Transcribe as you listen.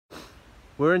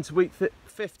We're into week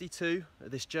 52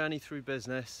 of this journey through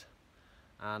business,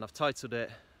 and I've titled it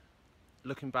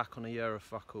Looking Back on a Year of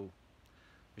Fuck All,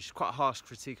 which is quite a harsh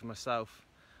critique of myself,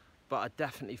 but I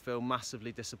definitely feel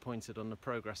massively disappointed on the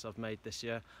progress I've made this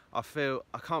year. I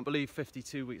can't believe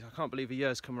 52 weeks, I can't believe a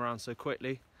year's come around so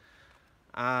quickly,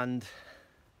 and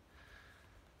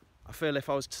I feel if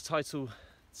I was to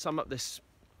sum up this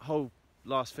whole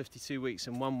last 52 weeks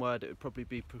in one word, it would probably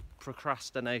be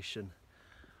procrastination.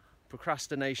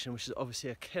 Procrastination, which is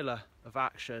obviously a killer of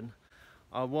action.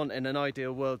 I want, in an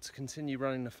ideal world, to continue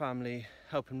running the family,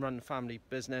 helping run the family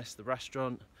business, the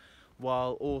restaurant,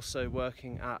 while also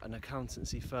working at an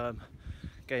accountancy firm,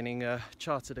 gaining a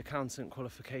chartered accountant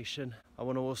qualification. I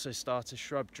want to also start a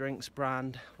shrub drinks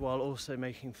brand while also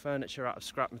making furniture out of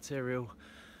scrap material,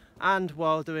 and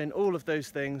while doing all of those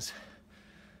things,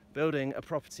 building a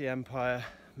property empire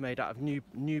made out of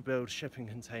new build shipping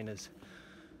containers.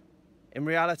 In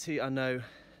reality, I know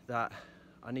that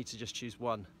I need to just choose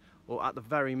one, or at the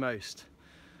very most,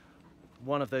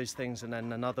 one of those things and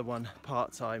then another one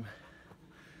part-time.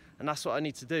 And that's what I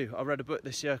need to do. I read a book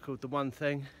this year called The One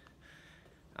Thing,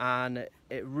 and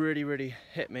it really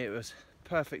hit me. It was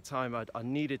perfect time. I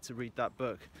needed to read that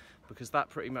book because that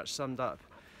pretty much summed up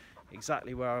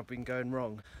exactly where I've been going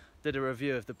wrong. Did a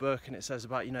review of the book, and it says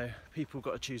about, people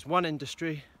got to choose one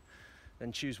industry,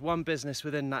 then choose one business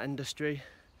within that industry,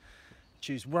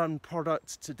 choose one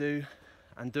product to do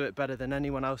and do it better than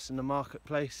anyone else in the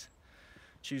marketplace,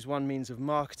 choose one means of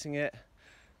marketing it,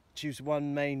 choose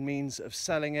one main means of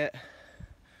selling it,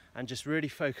 and just really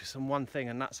focus on one thing.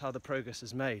 And that's how the progress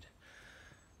is made.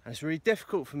 And it's really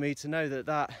difficult for me to know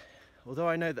that although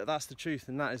I know that that's the truth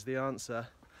and that is the answer,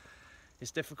 it's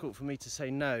difficult for me to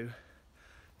say no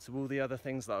to all the other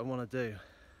things that I want to do.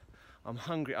 I'm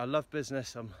hungry, I love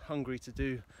business, I'm hungry to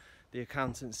do the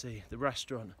accountancy, the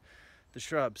restaurant, the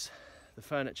shrubs, the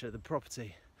furniture, the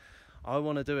property. I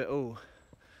want to do it all,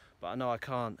 but I know I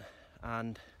can't,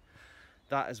 and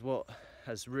that is what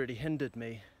has really hindered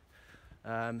me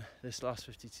this last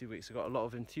 52 weeks. I've got a lot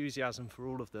of enthusiasm for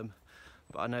all of them,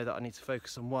 but I know that I need to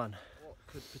focus on one. What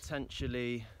could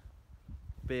potentially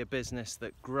be a business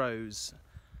that grows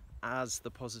as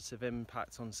the positive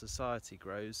impact on society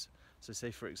grows? So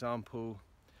say, for example,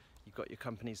 you've got your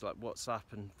companies like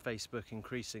WhatsApp and Facebook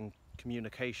increasing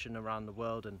communication around the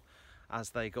world, and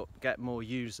as they get more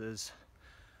users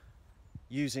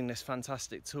using this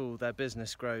fantastic tool, their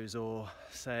business grows. Or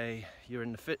say you're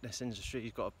in the fitness industry,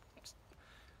 you've got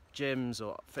gyms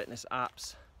or fitness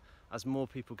apps. As more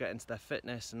people get into their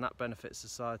fitness and that benefits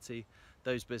society,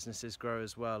 those businesses grow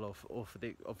as well. Or for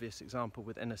the obvious example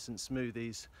with innocent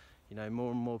smoothies,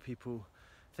 more and more people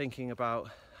thinking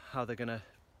about how they're going to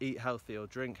eat healthy or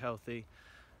drink healthy,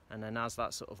 and then as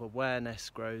that sort of awareness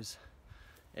grows,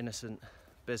 innocent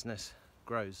business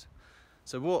grows.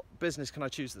 So what business can I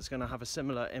choose that's going to have a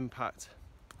similar impact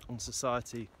on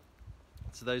society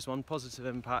to those one, positive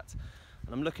impact?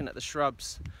 And I'm looking at the shrub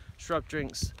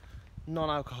drinks,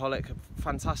 non-alcoholic, a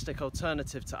fantastic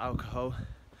alternative to alcohol,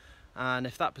 and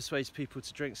if that persuades people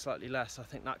to drink slightly less, I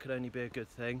think that could only be a good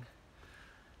thing.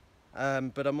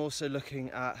 But I'm also looking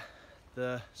at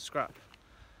the scrap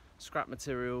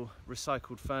material,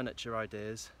 recycled furniture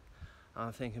ideas, and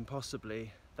I'm thinking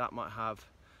possibly that might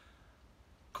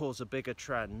cause a bigger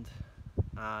trend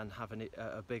and have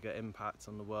a bigger impact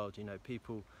on the world.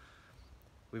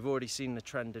 We've already seen the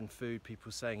trend in food,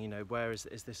 people saying, where is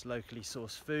this locally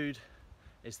sourced food?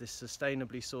 Is this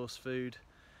sustainably sourced food?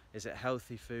 Is it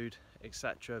healthy food,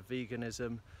 etc.?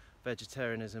 Veganism,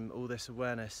 vegetarianism, all this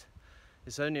awareness.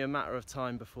 It's only a matter of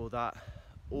time before that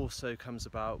also comes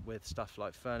about with stuff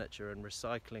like furniture and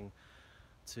recycling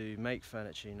to make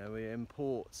furniture. We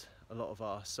import a lot of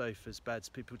our sofas, beds.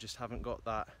 People just haven't got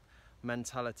that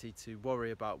mentality to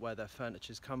worry about where their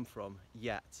furniture's come from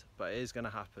yet, but it is going to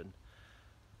happen.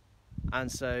 And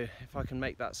so if I can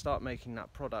start making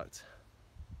that product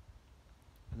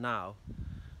now,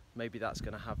 maybe that's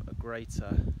going to have a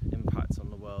greater impact on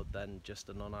the world than just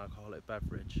a non-alcoholic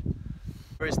beverage.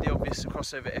 There is the obvious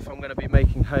crossover. If I'm going to be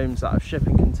making homes out of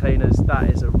shipping containers, that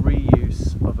is a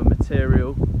reuse of a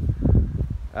material,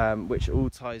 which all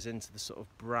ties into the sort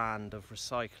of brand of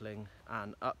recycling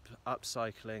and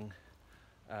upcycling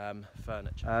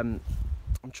furniture.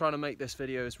 I'm trying to make this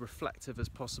video as reflective as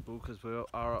possible because we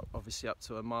are obviously up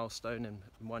to a milestone in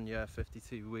 1 year,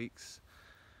 52 weeks.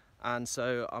 And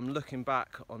so I'm looking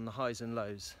back on the highs and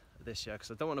lows this year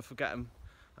because I don't want to forget them.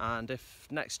 And if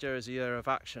next year is a year of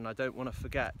action, I don't want to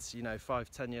forget,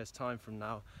 5-10 years time from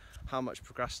now, how much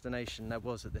procrastination there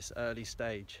was at this early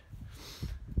stage.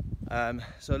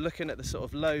 So looking at the sort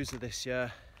of lows of this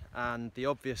year, and the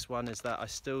obvious one is that I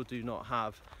still do not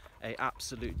have a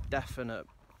absolute definite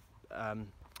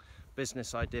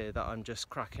business idea that I'm just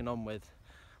cracking on with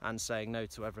and saying no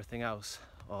to everything else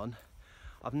on.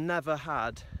 I've never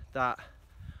had that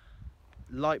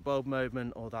light bulb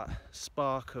moment or that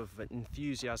spark of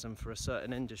enthusiasm for a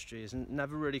certain industry. Has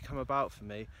never really come about for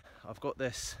me. I've got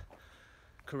this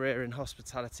career in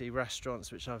hospitality,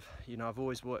 restaurants, which I've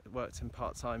always worked in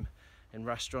part-time in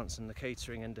restaurants and the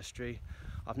catering industry.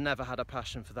 I've never had a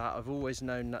passion for that. I've always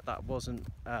known that that wasn't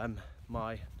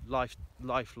my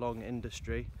lifelong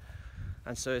industry,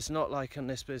 and so it's not like on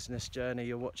this business journey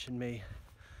you're watching me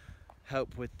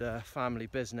help with the family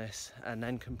business and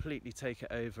then completely take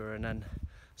it over and then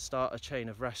start a chain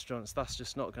of restaurants. That's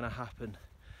just not going to happen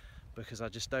because I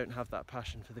just don't have that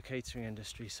passion for the catering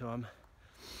industry. So I'm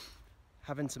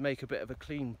having to make a bit of a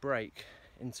clean break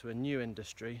into a new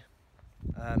industry,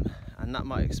 and that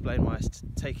might explain why it's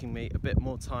taking me a bit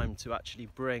more time to actually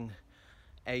bring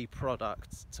a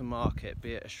product to market,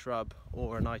 be it a shrub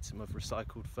or an item of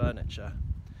recycled furniture.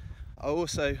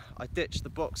 I ditched the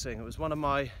boxing. It was one of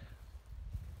my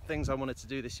things I wanted to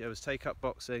do this year, was take up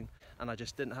boxing, and I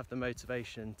just didn't have the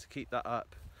motivation to keep that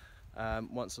up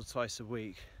once or twice a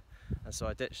week, and so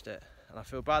I ditched it, and I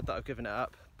feel bad that I've given it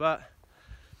up, but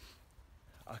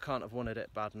I can't have wanted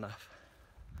it bad enough.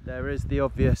 There is the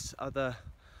obvious other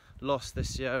loss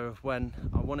this year of when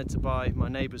I wanted to buy my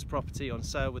neighbour's property on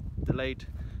sale with delayed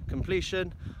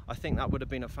completion. I think that would have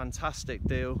been a fantastic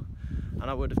deal, and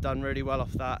I would have done really well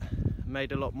off that,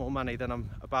 made a lot more money than I'm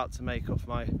about to make off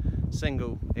my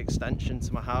single extension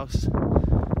to my house.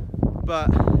 But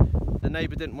the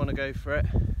neighbour didn't want to go for it,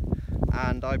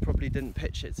 and I probably didn't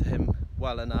pitch it to him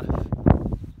well enough,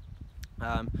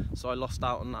 so I lost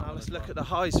out on that. Now let's look at the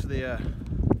highs for the year.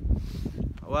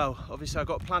 Well, obviously I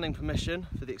got planning permission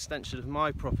for the extension of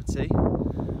my property.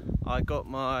 I got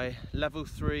my level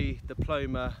 3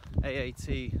 diploma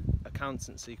AAT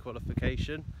accountancy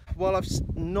qualification. While I've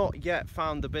not yet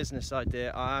found the business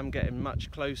idea, I am getting much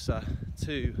closer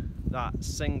to that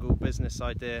single business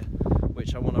idea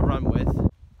which I want to run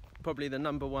with. Probably the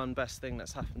number one best thing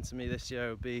that's happened to me this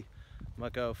year would be my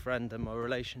girlfriend and my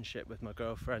relationship with my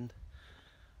girlfriend.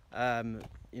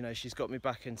 You know, she's got me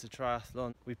back into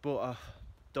triathlon. We bought a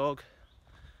dog,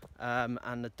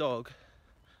 and the dog,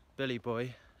 Billy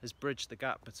Boy, has bridged the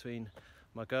gap between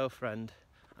my girlfriend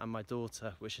and my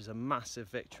daughter, which is a massive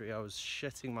victory. I was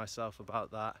shitting myself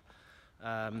about that.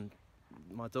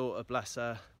 My daughter, bless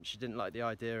her, she didn't like the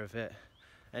idea of it.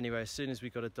 Anyway, as soon as we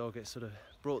got a dog, it sort of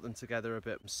brought them together a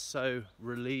bit. I'm so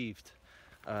relieved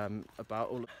about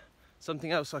all.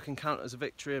 Something else I can count as a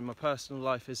victory in my personal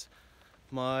life is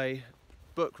my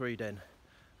book reading.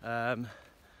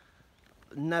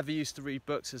 Never used to read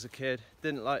books as a kid,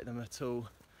 didn't like them at all.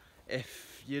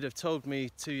 If you'd have told me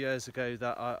 2 years ago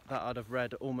that I'd have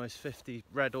read or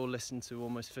listened to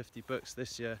almost 50 books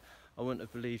this year, I wouldn't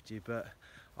have believed you, but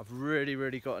I've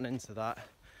really gotten into that.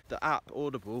 The app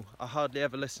Audible, I hardly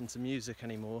ever listen to music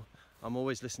anymore. I'm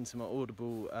always listening to my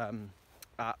Audible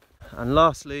app. And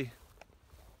lastly,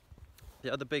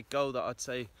 the other big goal that I'd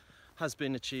say has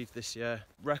been achieved this year,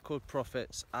 record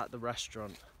profits at the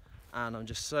restaurant. And I'm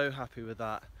just so happy with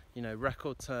that. You know,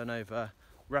 record turnover,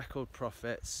 record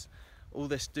profits, all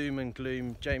this doom and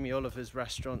gloom, Jamie Oliver's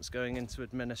restaurants going into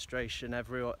administration,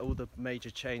 all the major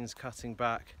chains cutting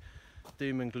back,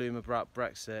 doom and gloom about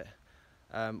Brexit.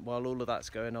 While all of that's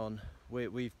going on,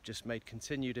 we've just made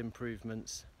continued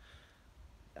improvements,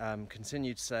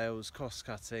 continued sales, cost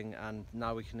cutting, and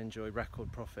now we can enjoy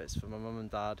record profits for my mum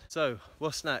and dad. So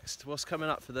what's next? What's coming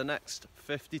up for the next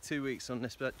 52 weeks on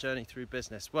this journey through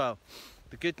business? Well,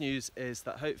 the good news is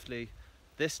that hopefully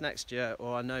this next year,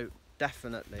 or I know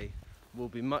definitely, will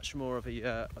be much more of a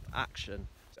year of action.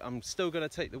 I'm still going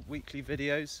to take the weekly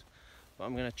videos, but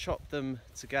I'm going to chop them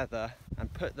together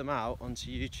and put them out onto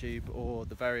YouTube or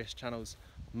the various channels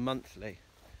monthly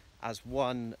as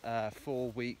one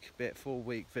 4-week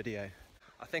video.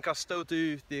 I think I'll still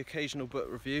do the occasional book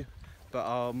review, but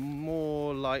I'll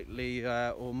more likely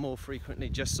or more frequently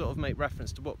just sort of make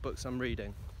reference to what books I'm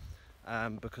reading,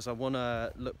 because I want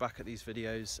to look back at these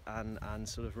videos and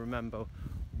sort of remember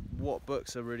what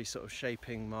books are really sort of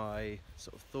shaping my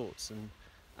sort of thoughts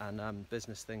and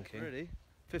business thinking. Really,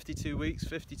 52 weeks,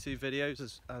 52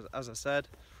 videos, as I said.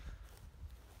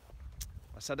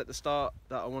 I said at the start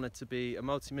that I wanted to be a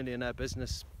multi-millionaire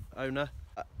business owner.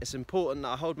 It's important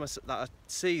that I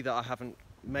see that I haven't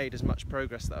made as much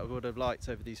progress that I would have liked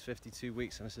over these 52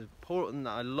 weeks, and it's important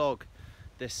that I log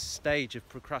this stage of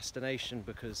procrastination,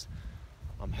 because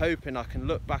I'm hoping I can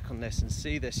look back on this and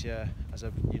see this year as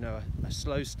a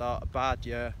slow start, a bad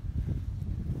year,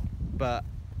 but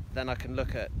then I can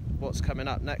look at what's coming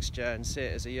up next year and see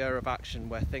it as a year of action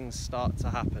where things start to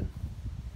happen.